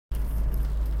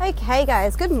Okay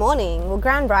guys, good morning, or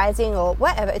grand rising, or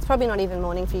whatever. It's probably not even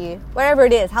morning for you. Wherever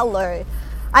it is, hello.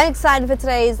 I'm excited for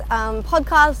today's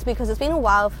podcast because it's been a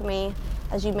while for me.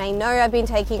 As you may know, I've been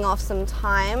taking off some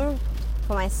time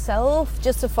for myself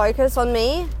just to focus on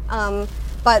me.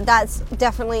 But that's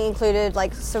definitely included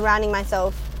like surrounding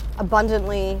myself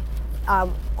abundantly,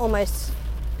 almost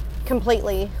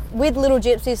completely with Little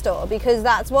Gypsy Store, because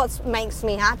that's what makes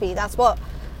me happy. That's what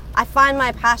I find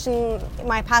my passion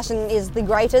is the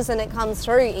greatest, and it comes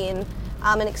through in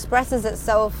and expresses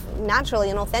itself naturally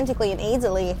and authentically and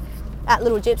easily at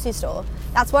Little Gypsy Store.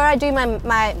 That's where I do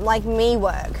my like me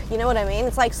work. You know what I mean?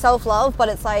 It's like self-love, but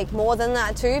it's like more than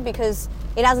that too, because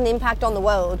it has an impact on the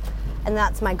world, and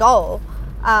that's my goal.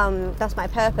 That's my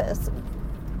purpose.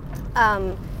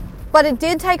 But it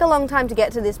did take a long time to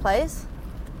get to this place.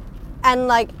 And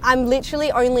like, I'm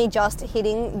literally only just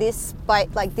hitting this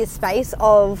space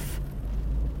of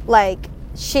like,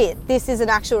 shit, this is an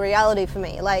actual reality for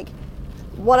me. Like,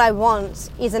 what I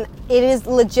want it is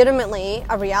legitimately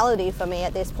a reality for me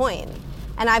at this point.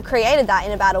 And I've created that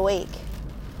in about a week.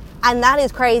 And that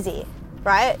is crazy,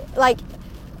 right? Like,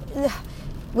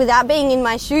 without being in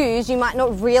my shoes, you might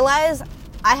not realize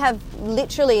I have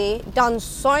literally done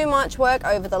so much work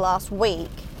over the last week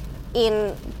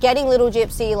in getting Little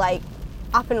Gypsy like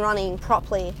up and running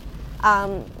properly,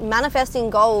 manifesting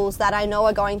goals that I know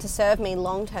are going to serve me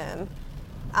long term,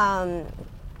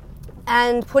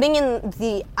 and putting in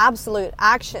the absolute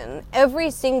action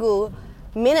every single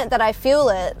minute that I feel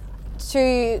it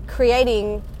to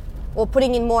creating or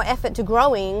putting in more effort to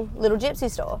growing Little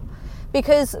Gypsy Store.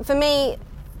 Because for me,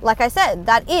 like I said,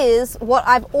 that is what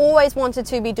I've always wanted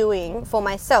to be doing for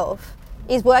myself,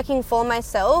 is working for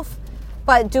myself,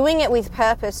 but doing it with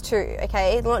purpose too,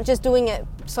 okay? Not just doing it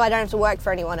so I don't have to work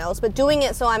for anyone else, but doing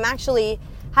it so I'm actually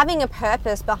having a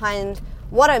purpose behind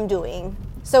what I'm doing.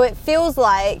 So it feels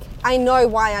like I know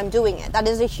why I'm doing it. That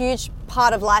is a huge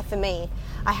part of life for me.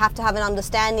 I have to have an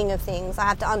understanding of things. I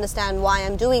have to understand why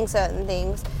I'm doing certain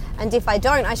things. And if I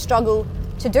don't, I struggle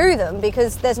to do them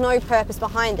because there's no purpose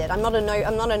behind it. I'm not a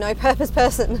no purpose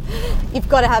person. You've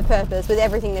got to have purpose with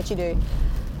everything that you do.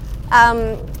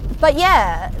 But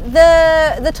yeah,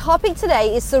 the topic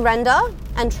today is surrender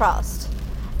and trust.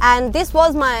 And this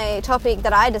was my topic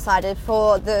that I decided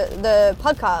for the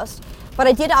podcast. But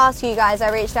I did ask you guys,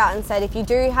 I reached out and said, if you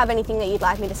do have anything that you'd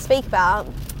like me to speak about,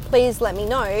 please let me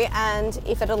know. And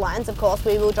if it aligns, of course,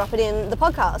 we will drop it in the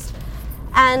podcast.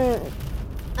 And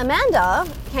Amanda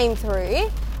came through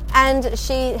and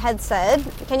she had said,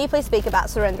 can you please speak about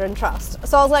surrender and trust?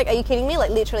 So I was like, are you kidding me? Like,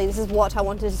 literally, this is what I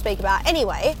wanted to speak about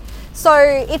anyway. So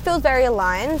it feels very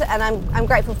aligned, and I'm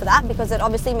grateful for that, because it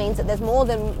obviously means that there's more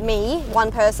than me,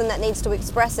 one person that needs to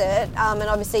express it, and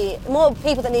obviously more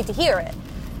people that need to hear it.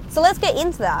 So let's get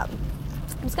into that.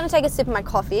 I'm just going to take a sip of my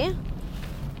coffee.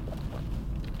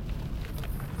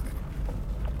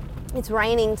 It's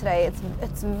raining today.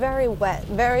 It's very wet,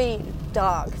 very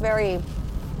dark, very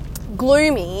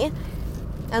gloomy,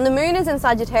 and the moon is in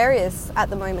Sagittarius at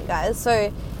the moment, guys.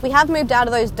 So we have moved out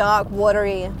of those dark,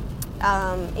 watery,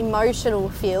 emotional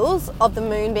feels of the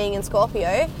moon being in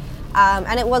Scorpio,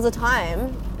 and it was a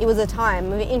time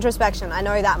of introspection. I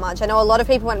know that much. I know a lot of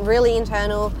people went really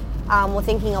internal, were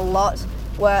thinking a lot,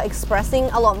 were expressing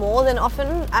a lot more than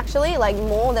often, actually, like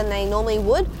more than they normally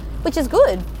would, which is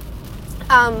good.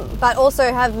 But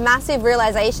also have massive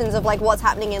realizations of like what's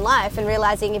happening in life, and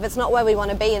realizing if it's not where we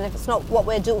want to be, and if it's not what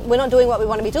we're not doing what we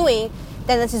want to be doing,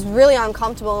 then this is really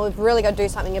uncomfortable, and we've really got to do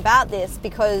something about this,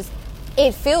 because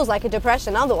it feels like a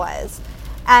depression otherwise.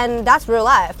 And that's real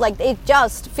life. Like, it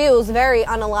just feels very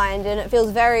unaligned, and it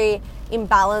feels very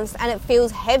imbalanced, and it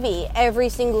feels heavy every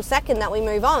single second that we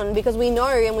move on, because we know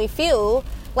and we feel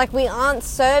like we aren't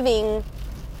serving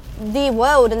the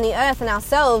world and the earth and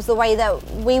ourselves the way that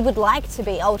we would like to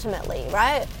be ultimately,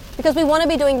 right? Because we want to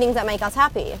be doing things that make us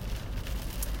happy.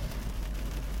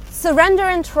 Surrender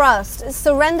and trust.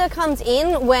 Surrender comes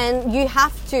in when you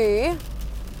have to...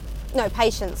 No,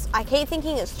 patience. I keep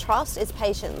thinking it's trust, it's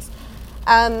patience.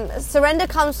 Surrender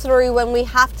comes through when we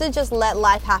have to just let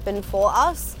life happen for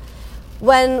us.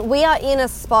 When we are in a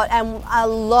spot, and a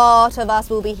lot of us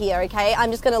will be here, okay?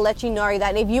 I'm just going to let you know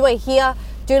that if you are here,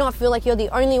 do not feel like you're the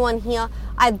only one here.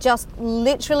 I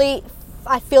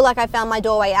feel like I found my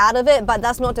doorway out of it, but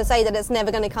that's not to say that it's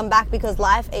never going to come back, because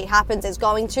life, it happens, it's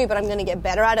going to, but I'm going to get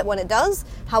better at it when it does.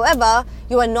 However,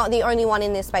 you are not the only one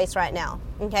in this space right now,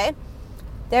 okay?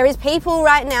 There is people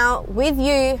right now with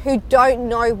you who don't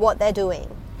know what they're doing,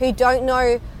 who don't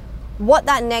know what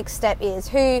that next step is,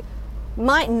 who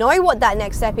might know what that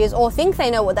next step is, or think they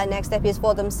know what that next step is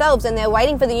for themselves, and they're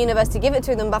waiting for the universe to give it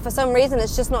to them, but for some reason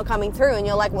it's just not coming through, and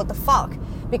you're like, what the fuck?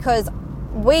 because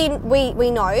we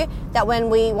know that when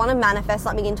we want to manifest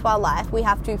something into our life, we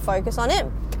have to focus on it.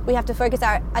 We have to focus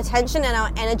our attention and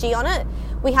our energy on it.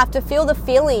 We have to feel the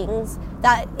feelings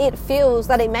that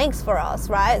it makes for us,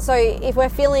 right? So if we're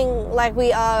feeling like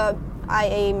we are,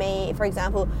 i.e. me, for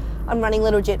example, I'm running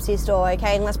Little Gypsy Store,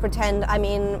 okay, and let's pretend I'm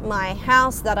in my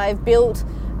house that I've built.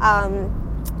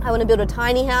 I want to build a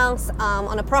tiny house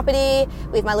on a property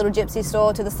with my Little Gypsy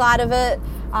Store to the side of it.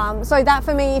 So that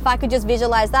for me, if I could just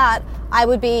visualize that, I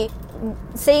would be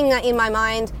seeing that in my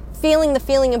mind, feeling the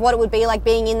feeling of what it would be like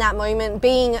being in that moment,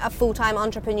 being a full-time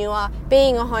entrepreneur,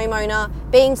 being a homeowner,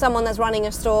 being someone that's running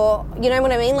a store. You know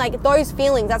what I mean? Like those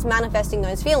feelings, that's manifesting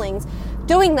those feelings.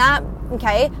 Doing that,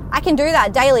 okay, I can do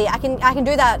that daily. I can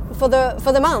do that for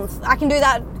the month. I can do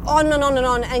that on and on and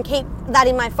on and keep that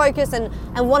in my focus and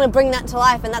want to bring that to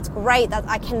life, and that's great that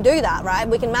I can do that, right?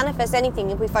 We can manifest anything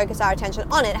if we focus our attention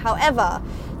on it. However,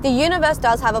 the universe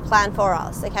does have a plan for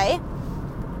us, okay?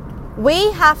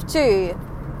 We have to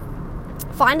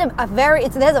find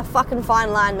there's a fucking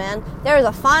fine line, man. There is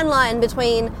a fine line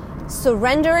between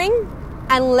surrendering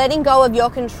and letting go of your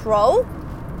control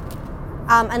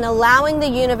and allowing the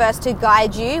universe to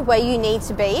guide you where you need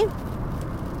to be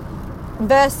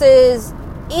versus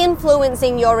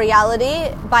influencing your reality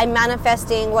by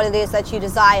manifesting what it is that you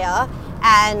desire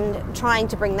and trying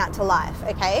to bring that to life,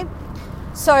 okay?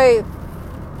 So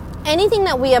anything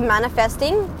that we are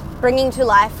manifesting, bringing to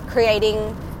life,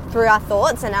 creating through our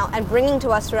thoughts and bringing to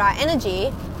us through our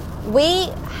energy, we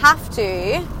have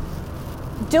to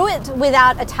do it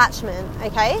without attachment,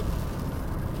 okay?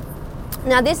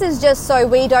 Now this is just so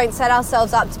we don't set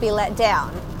ourselves up to be let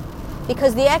down,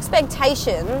 because the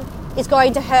expectation is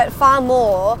going to hurt far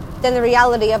more than the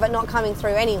reality of it not coming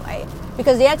through anyway.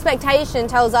 Because the expectation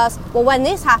tells us, well, when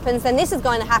this happens, then this is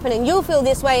going to happen and you'll feel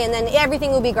this way and then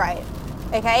everything will be great.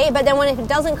 Okay? But then if it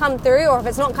doesn't come through, or if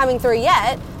it's not coming through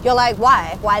yet, you're like,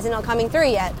 why? Why is it not coming through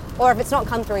yet? Or if it's not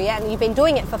come through yet and you've been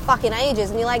doing it for fucking ages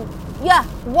and you're like, yeah,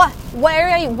 what? Where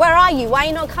are you? Why are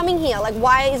you not coming here? Like,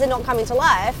 why is it not coming to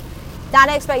life? That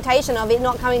expectation of it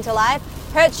not coming to life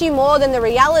hurts you more than the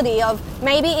reality of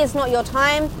maybe it's not your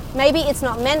time, maybe it's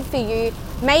not meant for you,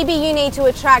 maybe you need to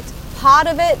attract part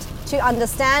of it to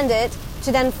understand it,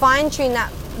 to then fine-tune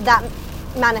that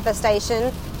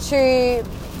manifestation, to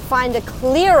find a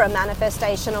clearer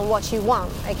manifestation on what you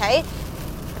want, okay?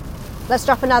 Let's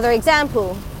drop another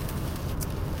example.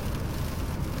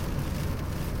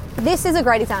 This is a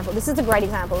great example.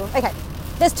 Okay,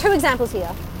 there's two examples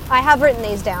here. I have written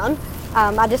these down.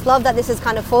 I just love that this has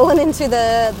kind of fallen into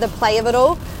the play of it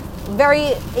all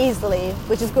very easily,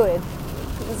 which is good.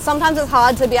 Sometimes it's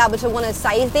hard to be able to want to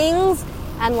say things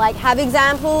and like have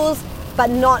examples, but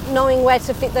not knowing where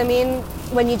to fit them in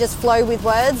when you just flow with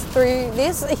words through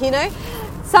this, you know?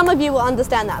 Some of you will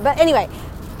understand that. But anyway,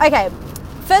 okay,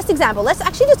 first example. Let's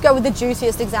actually just go with the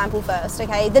juiciest example first,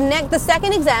 okay? The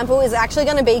second example is actually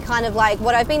going to be kind of like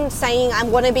what I've been saying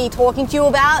I'm going to be talking to you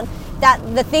about, that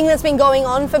the thing that's been going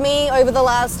on for me over the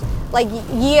last like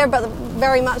year, but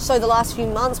very much so the last few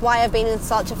months, why I've been in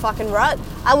such a fucking rut.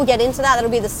 I will get into that. That'll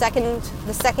be the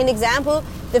second example.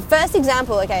 The first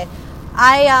example, okay,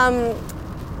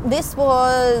 this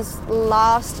was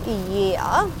last year.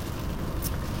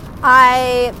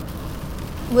 I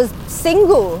was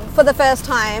single for the first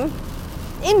time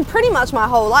in pretty much my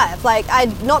whole life. Like,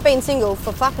 I'd not been single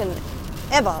for fucking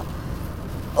ever.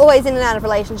 Always in and out of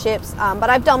relationships, but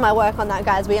I've done my work on that,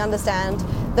 guys. We understand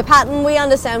the pattern, we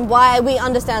understand why, we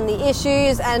understand the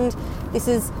issues, and this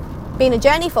has been a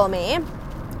journey for me.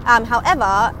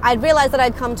 However, I'd realized that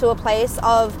I'd come to a place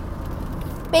of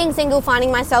being single,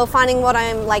 finding myself, finding what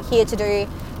I'm like here to do,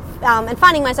 and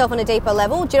finding myself on a deeper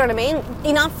level. Do you know what I mean?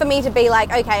 Enough for me to be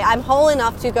like, okay, I'm whole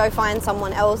enough to go find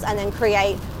someone else and then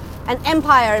create an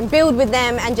empire and build with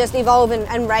them and just evolve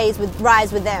and rise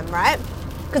with them, right?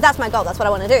 Because that's my goal. That's what I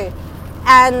want to do.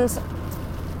 And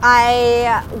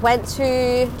I went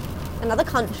to another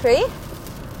country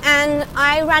and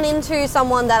I ran into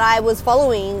someone that I was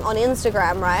following on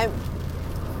Instagram, right?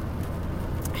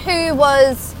 Who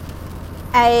was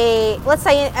let's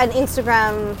say an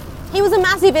Instagram, he was a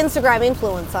massive Instagram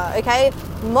influencer, okay?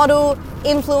 Model,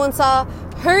 influencer,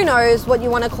 who knows what you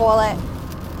want to call it.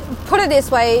 Put it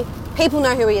this way, people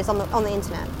know who he is on the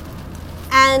internet.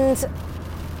 And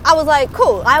I was like,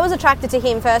 cool. I was attracted to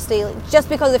him firstly just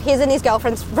because of his and his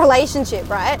girlfriend's relationship,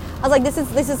 right? I was like, this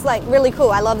is like really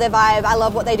cool. I love their vibe. I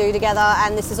love what they do together,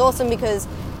 and this is awesome because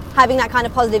having that kind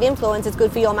of positive influence is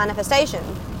good for your manifestation.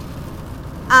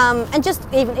 And just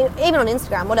even on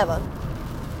Instagram, whatever.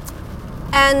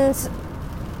 And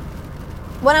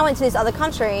when I went to this other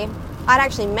country, I'd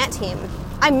actually met him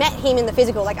I met him in the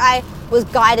physical. Like, I was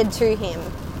guided to him,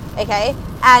 okay?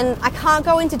 And I can't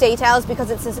go into details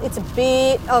because it's a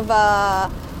bit of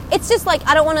a... It's just like,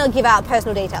 I don't want to give out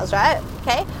personal details, right?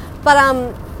 Okay?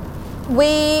 But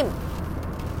we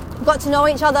got to know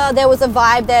each other. There was a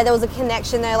vibe there was a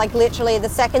connection there. Like, literally the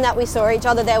second that we saw each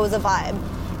other, there was a vibe,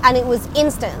 and it was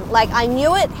instant. Like, I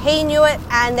knew it, he knew it,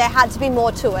 and there had to be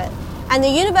more to it. And the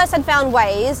universe had found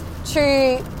ways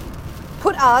to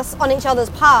put us on each other's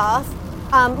path,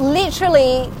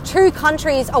 literally 2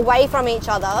 countries away from each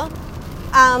other,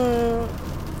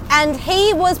 and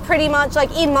he was pretty much,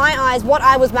 like, in my eyes, what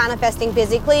I was manifesting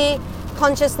physically,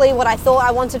 consciously, what I thought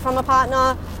I wanted from a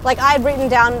partner. Like, I had written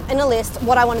down in a list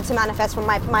what I wanted to manifest from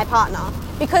my partner.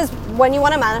 Because when you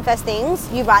want to manifest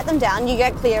things, you write them down, you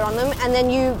get clear on them, and then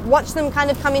you watch them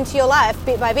kind of come into your life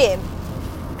bit by bit.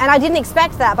 And I didn't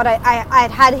expect that, but I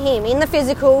had him in the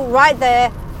physical, right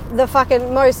there, the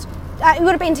fucking most... it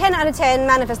would have been 10 out of 10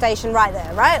 manifestation right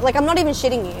there, right? Like, I'm not even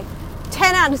shitting you.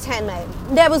 10 out of 10, mate.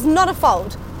 There was not a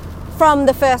fault from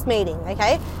the first meeting,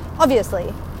 okay?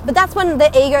 Obviously. But that's when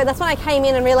that's when I came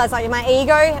in and realized, like, my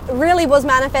ego really was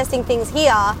manifesting things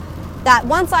here, that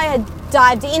once I had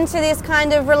dived into this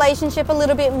kind of relationship a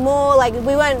little bit more, like,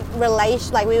 we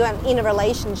weren't in a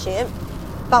relationship,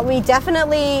 but we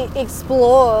definitely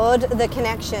explored the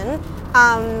connection.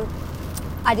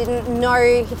 I didn't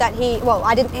know that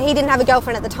he didn't have a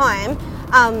girlfriend at the time,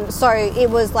 so it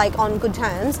was, like, on good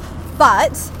terms,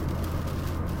 but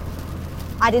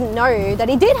I didn't know that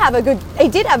he did have a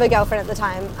girlfriend at the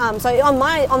time. So on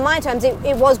my terms,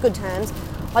 it was good terms.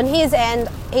 On his end,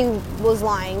 he was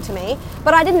lying to me,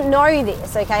 but I didn't know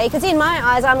this, okay? Because in my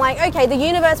eyes, I'm like, okay, the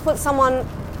universe put someone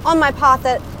on my path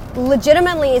that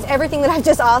legitimately is everything that I've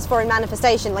just asked for in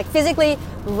manifestation. Like, physically,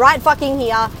 right fucking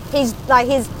here. He's like,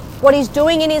 what he's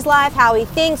doing in his life, how he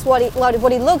thinks, what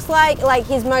he looks like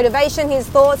his motivation, his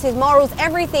thoughts, his morals,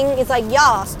 everything is like,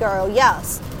 yes, girl,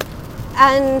 yes.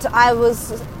 And I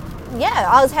was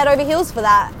head over heels for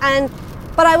that.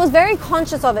 But I was very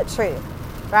conscious of it too,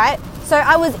 right? So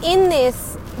I was in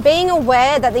this, being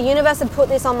aware that the universe had put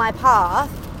this on my path,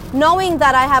 knowing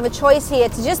that I have a choice here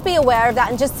to just be aware of that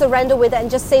and just surrender with it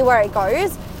and just see where it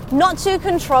goes, not to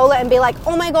control it and be like,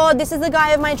 oh my God, this is the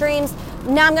guy of my dreams.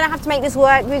 Now I'm going to have to make this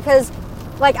work because,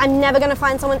 like, I'm never going to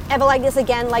find someone ever like this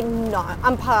again. Like, no,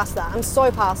 I'm past that. I'm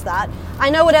so past that. I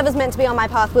know whatever's meant to be on my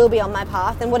path will be on my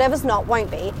path, and whatever's not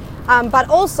won't be. But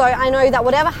also, I know that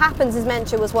whatever happens is meant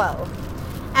to as well.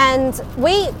 And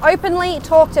we openly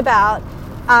talked about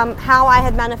how I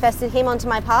had manifested him onto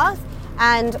my path,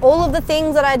 and all of the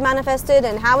things that I had manifested,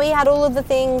 and how he had all of the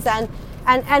things,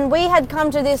 and we had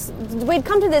come to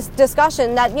this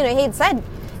discussion that, you know, he'd said,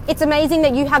 it's amazing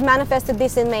that you have manifested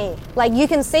this in me. Like, you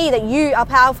can see that you are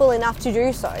powerful enough to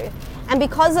do so. And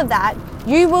because of that,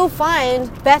 you will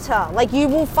find better. Like, you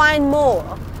will find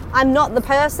more. I'm not the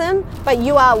person, but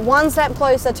you are one step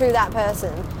closer to that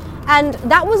person. And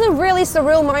that was a really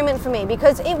surreal moment for me,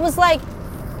 because it was like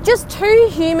just 2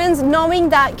 humans knowing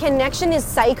that connection is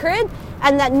sacred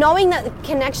and that knowing that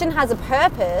connection has a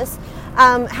purpose.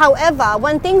 However,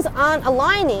 when things aren't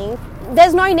aligning,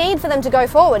 there's no need for them to go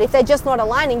forward. If they're just not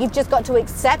aligning, you've just got to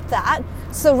accept that,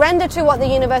 surrender to what the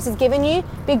universe has given you,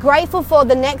 be grateful for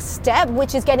the next step,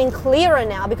 which is getting clearer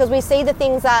now, because we see the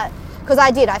things that, because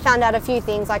I found out a few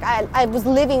things. Like, I was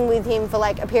living with him for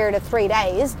like a period of 3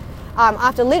 days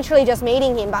after literally just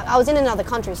meeting him, but I was in another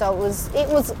country, so it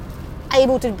was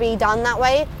able to be done that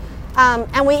way.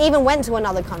 And we even went to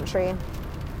another country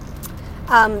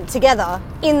together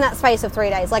in that space of 3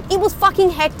 days. Like, it was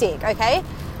fucking hectic, okay?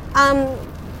 And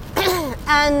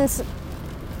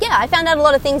yeah, I found out a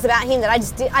lot of things about him that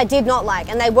I did not like,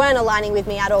 and they weren't aligning with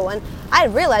me at all. And I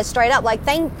realized straight up, like,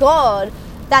 thank God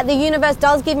that the universe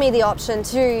does give me the option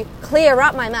to clear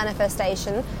up my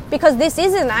manifestation, because this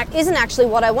isn't actually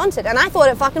what I wanted. And I thought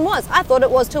it fucking was. I thought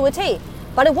it was to a T,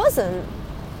 but it wasn't.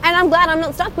 And I'm glad I'm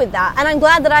not stuck with that. And I'm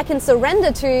glad that I can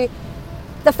surrender to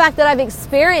the fact that I've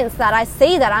experienced that. I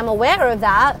see that, I'm aware of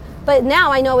that, but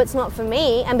now I know it's not for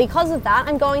me, and because of that,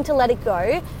 I'm going to let it go,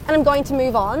 and I'm going to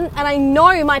move on, and I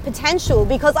know my potential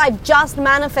because I've just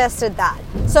manifested that.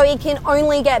 So it can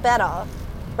only get better,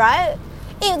 right?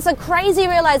 It's a crazy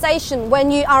realization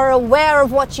when you are aware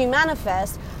of what you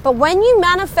manifest, but when you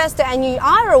manifest it and you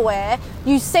are aware,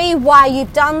 you see why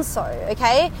you've done so,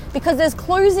 okay? Because there's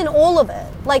clues in all of it.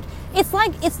 Like, I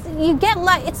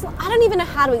don't even know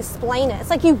how to explain it. It's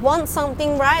like you want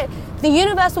something, right? The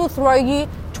universe will throw you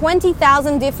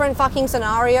 20,000 different fucking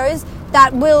scenarios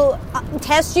that will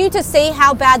test you to see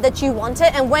how bad that you want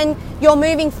it. And when you're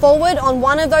moving forward on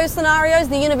one of those scenarios,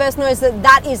 the universe knows that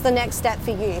that is the next step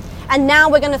for you. And now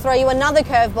we're going to throw you another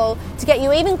curveball to get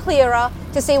you even clearer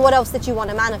to see what else that you want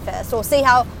to manifest, or see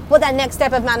what that next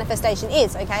step of manifestation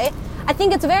is, okay? I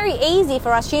think it's very easy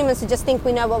for us humans to just think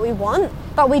we know what we want,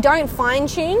 but we don't fine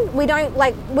tune. We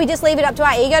just leave it up to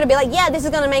our ego to be like, yeah, this is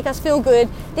going to make us feel good.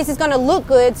 This is going to look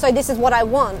good. So this is what I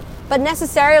want. But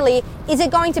necessarily, is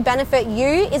it going to benefit you?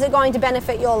 Is it going to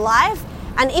benefit your life?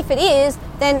 And if it is,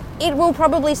 then it will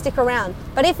probably stick around.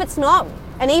 But if it's not,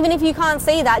 and even if you can't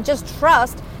see that, just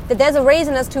trust that there's a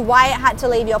reason as to why it had to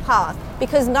leave your path.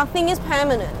 Because nothing is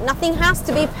permanent. Nothing has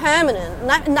to be permanent.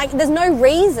 There's no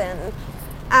reason.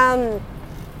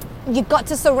 You've got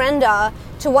to surrender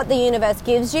to what the universe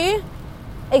gives you.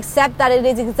 Accept that it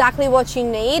is exactly what you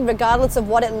need, regardless of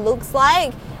what it looks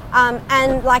like.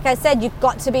 And like I said, you've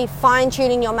got to be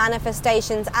fine-tuning your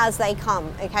manifestations as they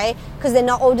come, okay? Because they're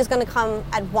not all just going to come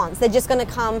at once. They're just going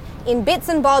to come in bits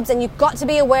and bobs, and you've got to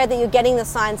be aware that you're getting the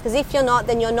signs, because if you're not,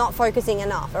 then you're not focusing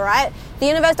enough, all right? The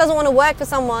universe doesn't want to work for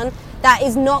someone that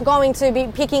is not going to be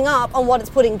picking up on what it's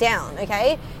putting down,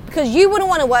 okay? Because you wouldn't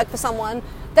want to work for someone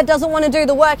that doesn't want to do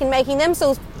the work in making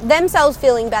themselves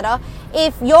feeling better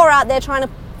if you're out there trying to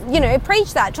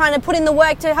preach that, trying to put in the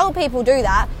work to help people do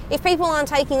that. If people aren't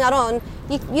taking that on,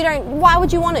 you don't, why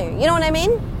would you want to? You know what I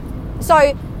mean?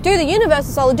 So do the universe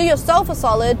a solid, do yourself a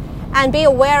solid, and be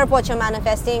aware of what you're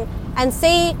manifesting, and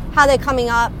see how they're coming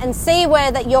up, and see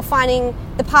where that you're finding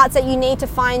the parts that you need to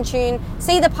fine tune,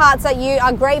 see the parts that you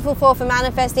are grateful for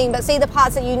manifesting, but see the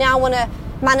parts that you now want to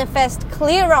manifest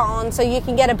clearer on so you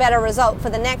can get a better result for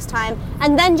the next time,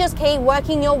 and then just keep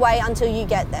working your way until you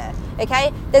get there,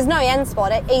 okay? There's no end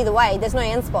spot either way. There's no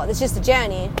end spot. It's just a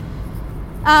journey.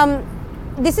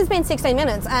 This has been 16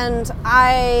 minutes, and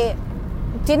I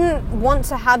didn't want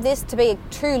to have this to be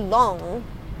too long,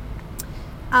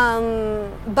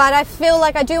 but I feel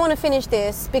like I do want to finish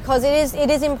this because it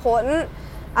is important,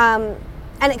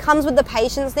 and it comes with the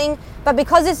patience thing. But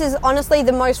because this is honestly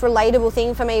the most relatable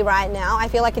thing for me right now, I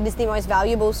feel like it is the most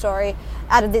valuable story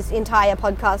out of this entire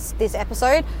podcast, this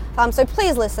episode. So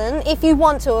please listen if you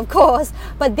want to, of course.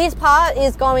 But this part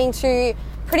is going to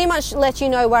pretty much let you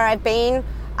know where I've been,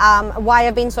 why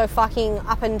I've been so fucking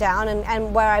up and down,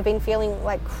 and where I've been feeling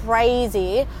like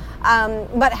crazy,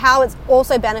 but how it's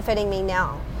also benefiting me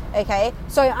now. Okay,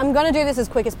 so I'm going to do this as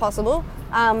quick as possible.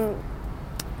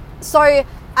 So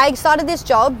I started this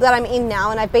job that I'm in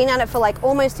now, and I've been at it for like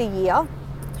almost a year.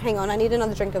 Hang on, I need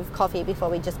another drink of coffee before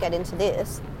we just get into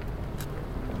this.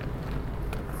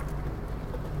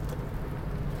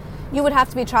 You would have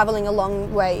to be traveling a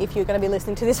long way if you're going to be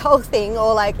listening to this whole thing,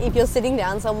 or like if you're sitting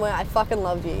down somewhere. I fucking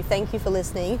love you. Thank you for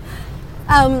listening.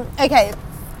 Okay,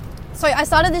 so I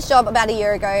started this job about a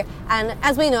year ago, and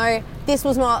as we know, this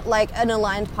was not like an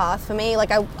aligned path for me.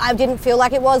 Like I didn't feel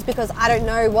like it was, because I don't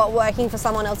know what working for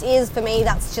someone else is. For me,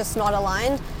 that's just not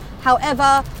aligned.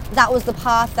 However, that was the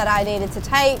path that I needed to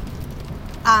take,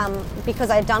 because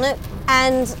I'd done it,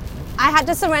 and I had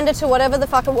to surrender to whatever the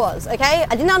fuck it was, okay?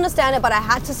 I didn't understand it, but I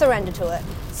had to surrender to it.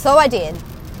 So I did.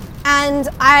 And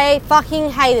I fucking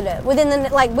hated it. Within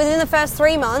the first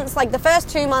 3 months, like the first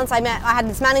 2 months I had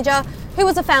this manager who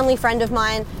was a family friend of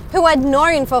mine, who I'd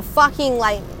known for fucking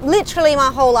like literally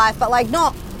my whole life, but like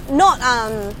not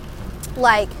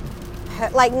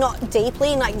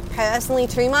deeply, like personally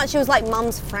too much. She was like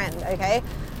mum's friend, okay?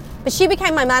 But she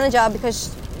became my manager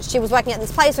because she was working at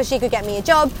this place so she could get me a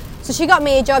job. So she got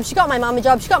me a job, she got my mum a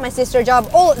job, she got my sister a job,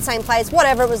 all at the same place,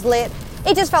 whatever, it was lit.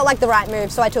 It just felt like the right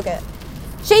move, so I took it.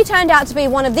 She turned out to be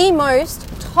one of the most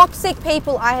toxic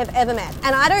people I have ever met.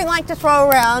 And I don't like to throw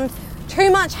around too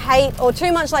much hate or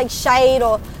too much like shade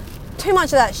or too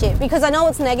much of that shit, because I know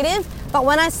it's negative, but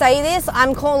when I say this,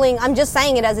 I'm just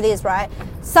saying it as it is, right?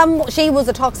 She was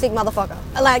a toxic motherfucker.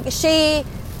 Like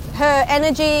her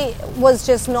energy was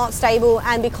just not stable,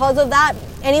 and because of that,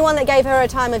 anyone that gave her a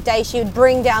time of day, she would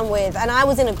bring down with. And I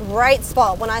was in a great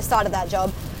spot when I started that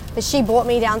job, but she brought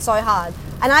me down so hard.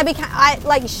 And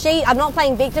I'm not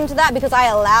playing victim to that because I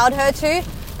allowed her to,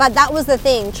 but that was the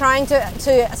thing. Trying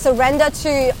to surrender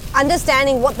to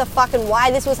understanding what the fuck and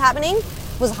why this was happening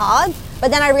was hard.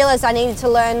 But then I realized I needed to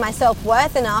learn my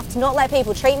self-worth enough to not let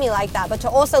people treat me like that, but to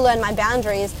also learn my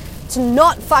boundaries, to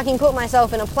not fucking put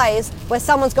myself in a place where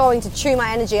someone's going to chew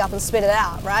my energy up and spit it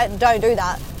out, right? Don't do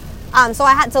that. So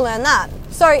I had to learn that.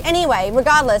 So anyway,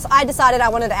 regardless, I decided I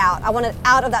wanted out. I wanted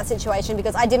out of that situation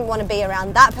because I didn't want to be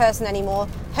around that person anymore,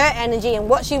 her energy and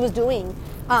what she was doing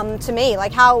to me,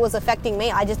 like how it was affecting me.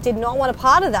 I just did not want a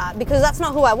part of that because that's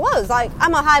not who I was. Like,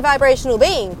 I'm a high vibrational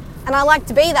being. And I like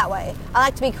to be that way. I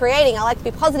like to be creating, I like to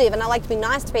be positive, and I like to be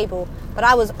nice to people. But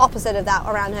I was opposite of that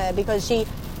around her because she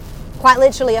quite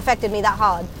literally affected me that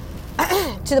hard.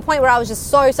 To the point where I was just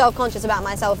so self-conscious about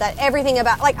myself that everything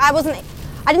about, like, I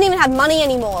didn't even have money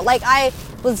anymore. Like,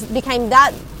 became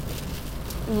that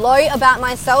low about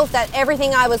myself that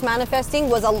everything I was manifesting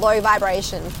was a low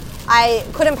vibration. I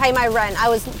couldn't pay my rent. I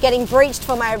was getting breached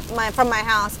from my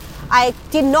house. I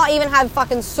did not even have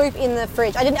fucking soup in the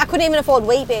fridge. I couldn't even afford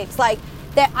Weet-Bix. Like,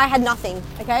 I had nothing,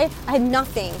 okay? I had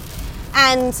nothing.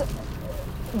 And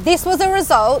this was a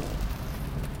result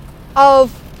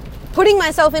of putting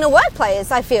myself in a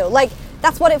workplace, I feel. Like,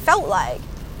 that's what it felt like.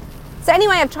 So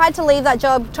anyway, I've tried to leave that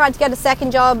job, tried to get a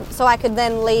second job so I could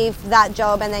then leave that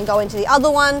job and then go into the other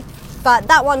one. But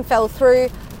that one fell through.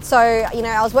 So, you know,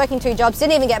 I was working 2 jobs,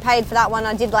 didn't even get paid for that one.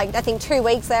 I did, like, I think 2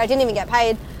 weeks there. I didn't even get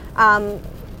paid.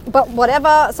 But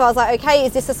whatever. So I was like, okay,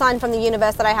 is this a sign from the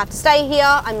universe that I have to stay here?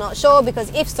 I'm not sure,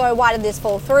 because if so, why did this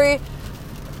fall through?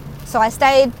 So I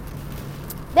stayed.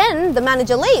 Then the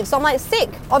manager leaves. So I'm like, sick.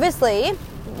 Obviously,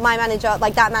 my manager,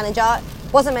 like that manager,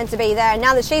 wasn't meant to be there. And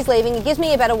now that she's leaving, it gives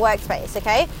me a better workspace,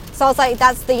 okay? So I was like,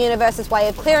 that's the universe's way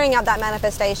of clearing up that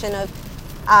manifestation of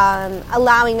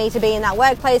allowing me to be in that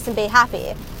workplace and be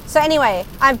happy. So anyway,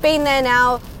 I've been there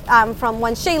now from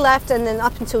when she left and then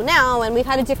up until now, and we've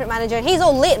had a different manager. He's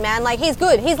all lit, man. Like, he's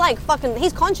good. He's like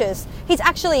he's conscious. He's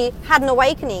actually had an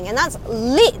awakening, and that's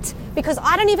lit, because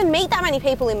I don't even meet that many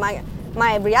people in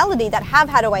my reality that have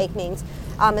had awakenings,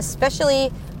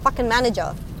 especially fucking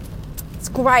manager. It's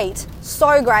great.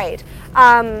 So great.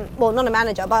 Well, not a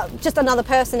manager, but just another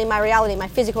person in my reality, my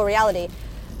physical reality.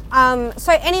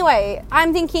 So anyway,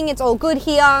 I'm thinking it's all good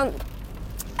here,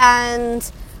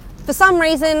 and for some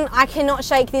reason, I cannot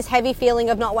shake this heavy feeling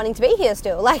of not wanting to be here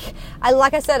still. Like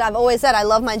I said, I've always said I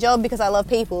love my job because I love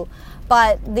people.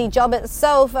 But the job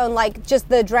itself, and like just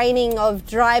the draining of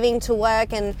driving to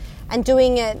work and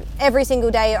doing it every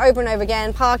single day over and over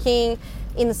again, parking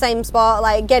in the same spot,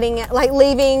 like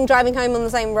leaving, driving home on the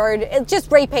same road, it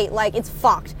just repeat, like it's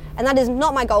fucked. And that is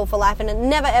not my goal for life, and it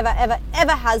never, ever, ever,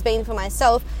 ever has been for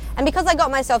myself. And because I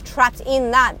got myself trapped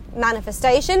in that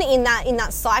manifestation, in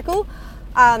that cycle,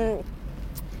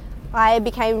 I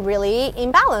became really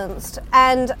imbalanced.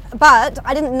 But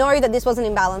I didn't know that this was an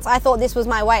imbalance. I thought this was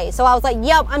my way. So I was like,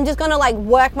 yep, I'm just going to like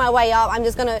work my way up. I'm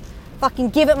just going to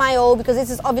fucking give it my all, because this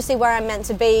is obviously where I'm meant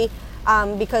to be.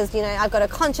 Because, you know, I've got a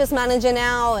conscious manager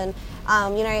now, and,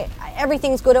 you know,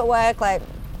 everything's good at work, like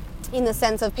in the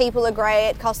sense of people are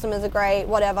great, customers are great,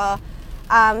 whatever.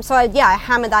 So I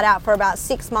hammered that out for about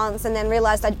 6 months, and then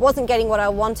realized I wasn't getting what I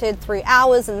wanted through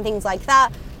hours and things like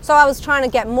that. So I was trying to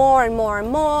get more and more and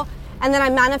more. And then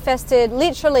I manifested,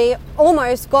 literally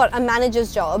almost got a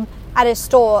manager's job at a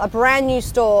store, a brand new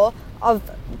store of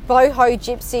boho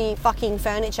gypsy fucking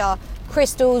furniture,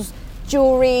 crystals,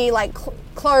 jewelry, like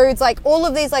clothes, like all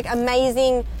of these like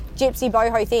amazing gypsy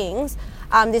boho things.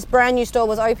 This brand new store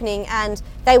was opening, and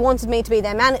they wanted me to be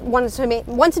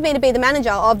wanted me to be the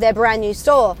manager of their brand new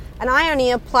store. And I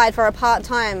only applied for a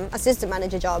part-time assistant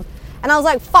manager job. And I was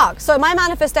like, fuck. So my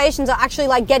manifestations are actually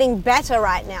like getting better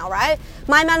right now, right?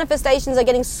 My manifestations are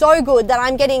getting so good that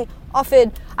I'm getting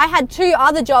offered. I had 2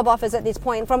 other job offers at this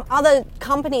point from other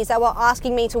companies that were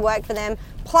asking me to work for them,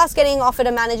 plus getting offered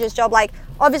a manager's job. Like,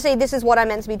 obviously this is what I'm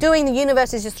meant to be doing. The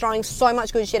universe is just throwing so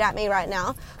much good shit at me right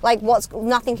now. Like,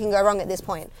 nothing can go wrong at this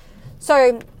point.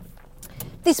 So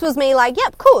this was me like,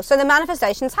 yep, cool. So the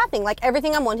manifestation's happening. Like,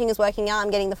 everything I'm wanting is working out.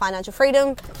 I'm getting the financial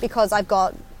freedom because I've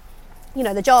got, you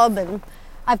know, the job, and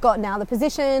I've got now the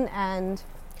position, and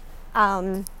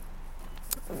the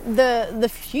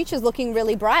future's looking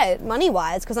really bright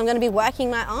money-wise, because I'm going to be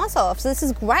working my ass off. So this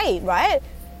is great, right?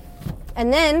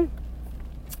 And then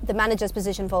the manager's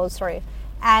position falls through,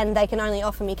 and they can only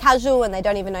offer me casual, and they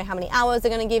don't even know how many hours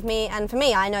they're going to give me. And for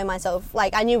me, I know myself,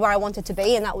 like I knew where I wanted to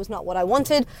be, and that was not what I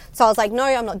wanted. So I was like, no,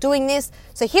 I'm not doing this.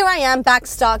 So here I am, back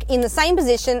stuck in the same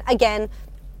position again,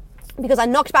 because I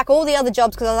knocked back all the other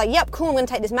jobs, because I was like, yep, cool, I'm going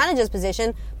to take this manager's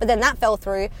position. But then that fell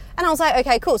through, and I was like,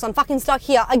 okay, cool, so I'm fucking stuck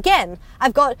here again.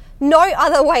 I've got no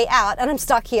other way out, and I'm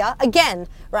stuck here again,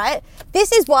 right?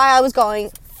 This is why I was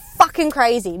going fucking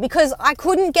crazy, because I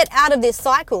couldn't get out of this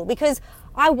cycle, because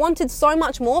I wanted so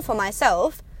much more for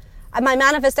myself. And my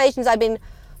manifestations I've been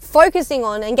focusing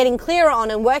on and getting clearer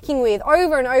on and working with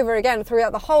over and over again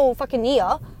throughout the whole fucking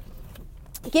year,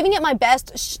 giving it my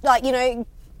best, like, you know,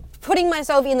 putting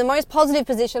myself in the most positive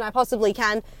position I possibly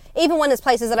can, even when it's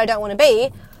places that I don't want to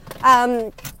be,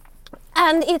 and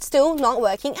it's still not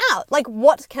working out. Like,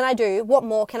 what can I do? What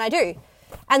more can I do?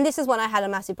 And this is when I had a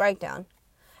massive breakdown.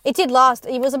 it did last.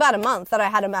 It was about a month that I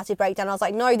had a massive breakdown. I was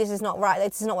like, no, this is not right.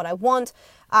 This is not what I want.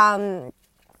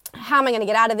 How am I going to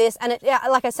get out of this? And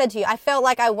like I said to you, I felt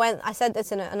like I said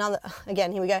this in another,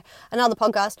 again, here we go, another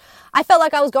podcast. I felt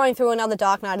like I was going through another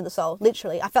dark night of the soul,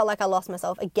 literally. I felt like I lost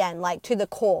myself again, like to the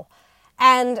core.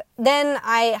 And then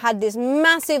I had this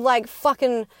massive, like,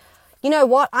 fucking, you know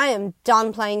what? I am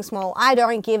done playing small. I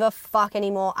don't give a fuck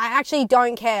anymore. I actually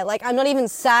don't care. Like, I'm not even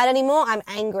sad anymore. I'm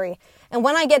angry. And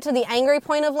when I get to the angry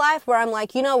point of life where I'm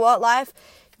like, you know what, life,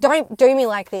 don't do me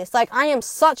like this. Like, I am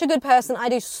such a good person. I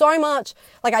do so much.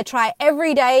 Like, I try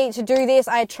every day to do this.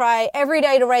 I try every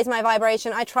day to raise my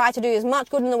vibration. I try to do as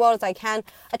much good in the world as I can.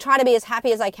 I try to be as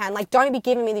happy as I can. Like, don't be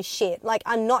giving me this shit. Like,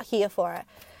 I'm not here for it.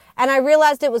 And I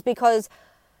realized it was because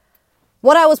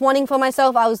what I was wanting for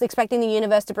myself, I was expecting the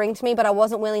universe to bring to me, but I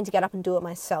wasn't willing to get up and do it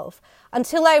myself.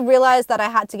 Until I realized that I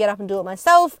had to get up and do it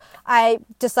myself, I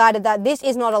decided that this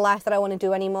is not a life that I want to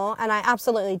do anymore, and I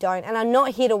absolutely don't. And I'm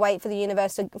not here to wait for the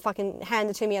universe to fucking hand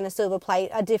it to me on a silver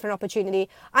plate, a different opportunity.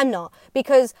 I'm not.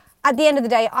 Because at the end of the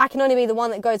day, I can only be the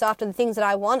one that goes after the things that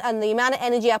I want, and the amount of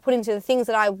energy I put into the things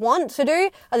that I want to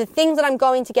do are the things that I'm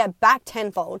going to get back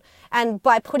tenfold. And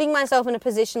by putting myself in a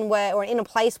position where, or in a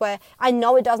place where I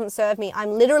know it doesn't serve me,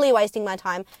 I'm literally wasting my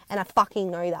time, and I fucking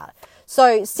know that.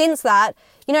 So since that,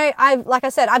 you know, like I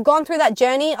said, I've gone through that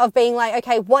journey of being like,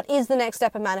 okay, what is the next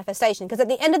step of manifestation? Because at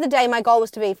the end of the day, my goal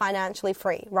was to be financially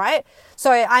free, right?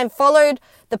 So I've followed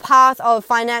the path of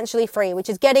financially free, which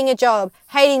is getting a job,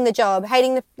 hating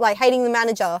the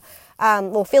manager,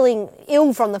 or feeling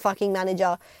ill from the fucking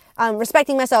manager,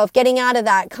 respecting myself, getting out of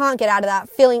that, can't get out of that,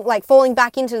 feeling like falling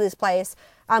back into this place.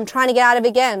 I'm trying to get out of it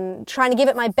again, trying to give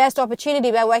it my best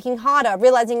opportunity by working harder,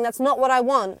 realizing that's not what I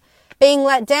want, being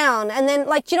let down, and then,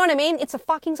 like, do you know what I mean? It's a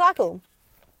fucking cycle.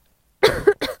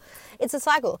 It's a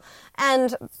cycle.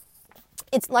 And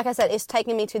it's, like I said, it's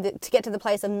taken me to get to the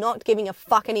place of not giving a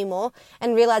fuck anymore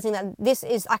and realizing that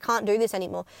I can't do this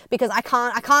anymore because I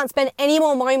can't spend any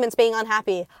more moments being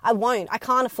unhappy. I won't. I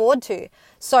can't afford to.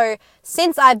 So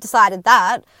since I've decided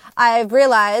that, I've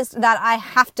realized that I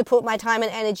have to put my time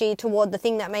and energy toward the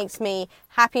thing that makes me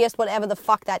happiest, whatever the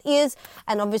fuck that is.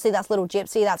 And obviously that's Little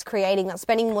Gypsy, that's creating, that's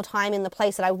spending more time in the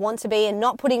place that I want to be and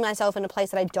not putting myself in a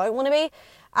place that I don't want to be.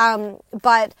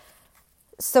 But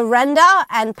surrender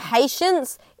and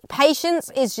patience. Patience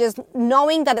is just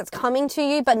knowing that it's coming to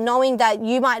you, but knowing that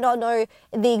you might not know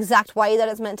the exact way that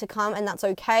it's meant to come, and that's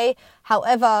okay.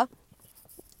 However,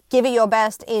 give it your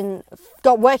best in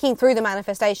working through the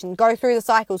manifestation. Go through the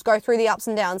cycles, go through the ups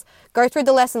and downs, go through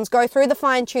the lessons, go through the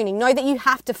fine tuning. Know that you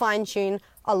have to fine tune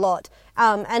a lot.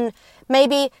 And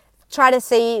maybe try to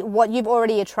see what you've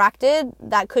already attracted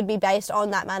that could be based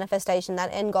on that manifestation,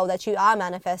 that end goal that you are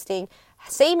manifesting.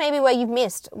 See maybe where you've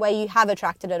missed, where you have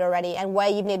attracted it already, and where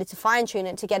you've needed to fine tune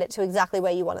it to get it to exactly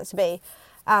where you want it to be.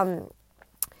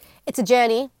 It's a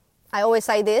journey. I always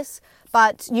say this,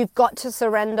 but you've got to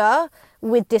surrender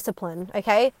with discipline,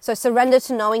 okay? So surrender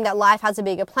to knowing that life has a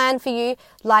bigger plan for you.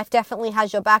 Life definitely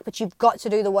has your back, but you've got to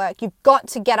do the work. You've got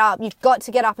to get up. You've got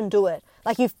to get up and do it.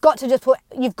 Like, you've got to do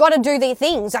the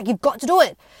things. Like, you've got to do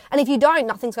it. And if you don't,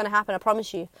 nothing's going to happen. I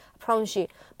promise you.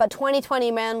 But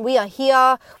 2020, man, we are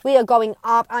here. We are going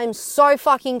up. I'm so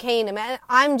fucking keen, man.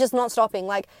 I'm just not stopping.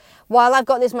 Like, while I've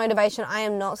got this motivation, I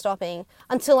am not stopping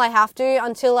until I have to,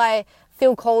 until I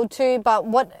feel called to. But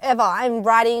whatever, I'm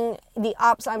riding the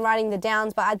ups, I'm riding the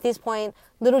downs. But at this point,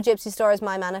 Little Gypsy Store is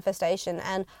my manifestation,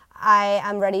 and I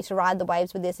am ready to ride the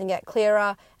waves with this and get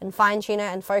clearer and fine tune it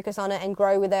and focus on it and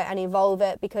grow with it and evolve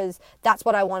it, because that's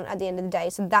what I want at the end of the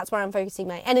day. So that's where I'm focusing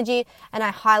my energy, and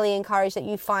I highly encourage that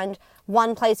you find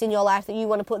one place in your life that you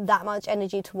want to put that much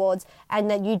energy towards, and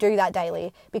that you do that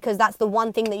daily, because that's the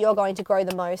one thing that you're going to grow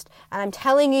the most. And I'm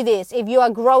telling you this, if you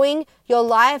are growing your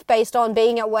life based on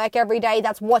being at work every day,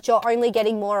 that's what you're only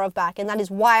getting more of back. And that is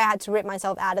why I had to rip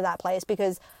myself out of that place,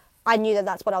 because I knew that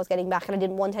that's what I was getting back, and I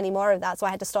didn't want any more of that, so I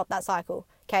had to stop that cycle,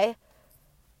 okay?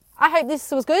 I hope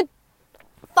this was good.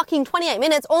 Fucking 28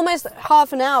 minutes, almost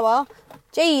half an hour.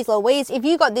 Jeez Louise, if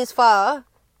you got this far,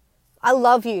 I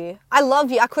love you. I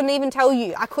love you. I couldn't even tell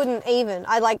you. How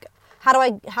do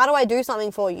I do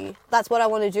something for you? That's what I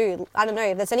want to do. I don't know.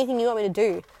 If there's anything you want me to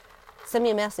do, send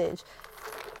me a message.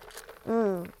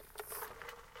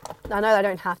 I know I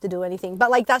don't have to do anything,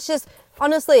 but like, that's just,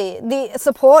 honestly, the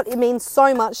support, it means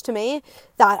so much to me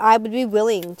that I would be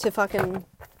willing to fucking,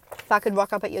 if I could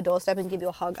rock up at your doorstep and give you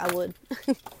a hug, I would.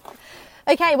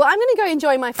 Okay, well, I'm going to go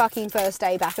enjoy my fucking first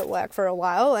day back at work for a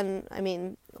while, and I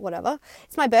mean, whatever.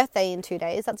 It's my birthday in 2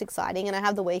 days, that's exciting, and I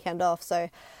have the weekend off, so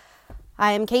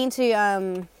I am keen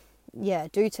to,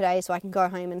 do today so I can go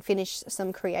home and finish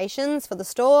some creations for the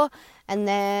store. And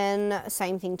then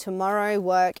same thing tomorrow,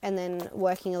 work, and then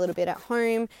working a little bit at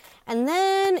home. And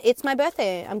then it's my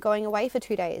birthday. I'm going away for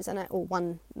 2 days or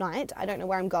one night. I don't know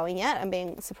where I'm going yet. I'm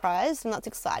being surprised, and that's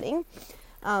exciting.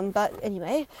 But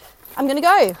anyway, I'm going to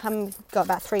go. I've got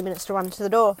about 3 minutes to run to the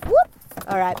door. Whoop.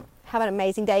 All right. Have an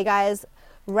amazing day, guys.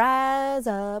 Rise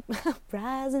up,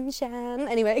 rise and shine.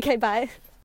 Anyway, okay, bye.